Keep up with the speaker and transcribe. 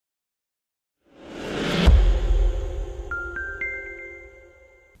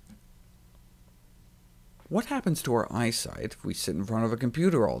What happens to our eyesight if we sit in front of a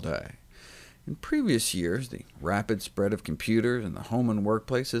computer all day? In previous years, the rapid spread of computers in the home and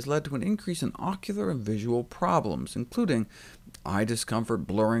workplace has led to an increase in ocular and visual problems, including eye discomfort,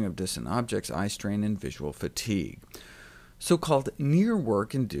 blurring of distant objects, eye strain, and visual fatigue, so-called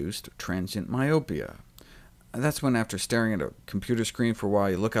near-work-induced transient myopia. That's when, after staring at a computer screen for a while,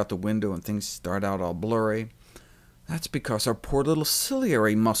 you look out the window and things start out all blurry. That's because our poor little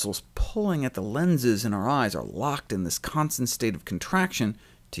ciliary muscles pulling at the lenses in our eyes are locked in this constant state of contraction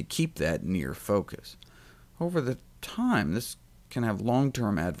to keep that near focus. Over the time, this can have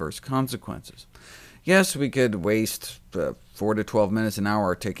long-term adverse consequences. Yes, we could waste 4 to 12 minutes an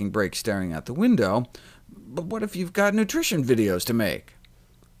hour taking breaks staring out the window, but what if you've got nutrition videos to make?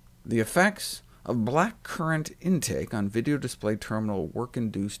 The effects of black current intake on video display terminal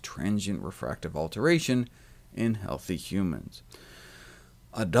work-induced transient refractive alteration in healthy humans.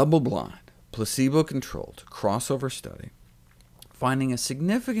 A double-blind, placebo-controlled crossover study finding a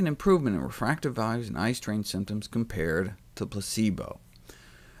significant improvement in refractive values and eye strain symptoms compared to placebo.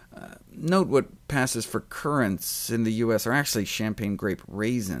 Note what passes for currants in the U.S. are actually champagne grape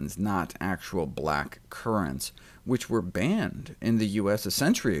raisins, not actual black currants, which were banned in the U.S. a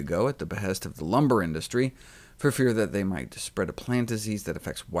century ago at the behest of the lumber industry, for fear that they might spread a plant disease that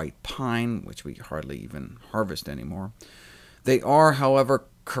affects white pine, which we hardly even harvest anymore. They are, however,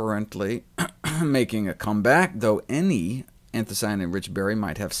 currently making a comeback, though any anthocyanin-rich berry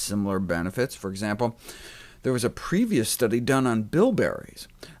might have similar benefits. For example, there was a previous study done on bilberries.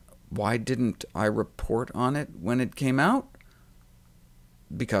 Why didn't I report on it when it came out?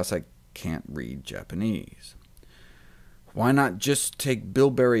 Because I can't read Japanese. Why not just take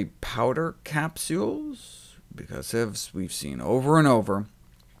bilberry powder capsules? Because, as we've seen over and over,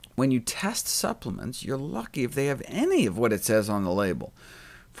 when you test supplements, you're lucky if they have any of what it says on the label.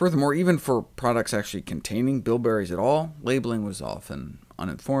 Furthermore, even for products actually containing bilberries at all, labeling was often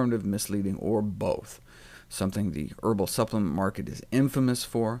uninformative, misleading, or both, something the herbal supplement market is infamous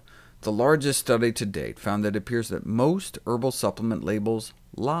for. The largest study to date found that it appears that most herbal supplement labels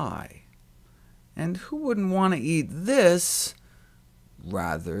lie. And who wouldn't want to eat this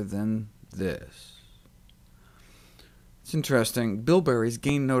rather than this? It's interesting, bilberries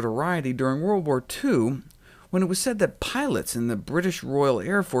gained notoriety during World War II, when it was said that pilots in the British Royal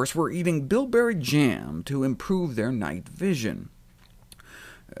Air Force were eating bilberry jam to improve their night vision.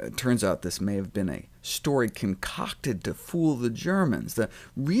 It turns out this may have been a story concocted to fool the Germans. The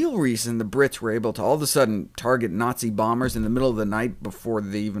real reason the Brits were able to all of a sudden target Nazi bombers in the middle of the night before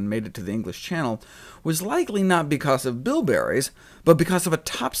they even made it to the English Channel was likely not because of bilberries, but because of a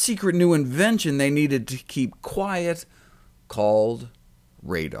top-secret new invention they needed to keep quiet, called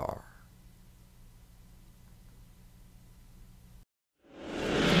radar.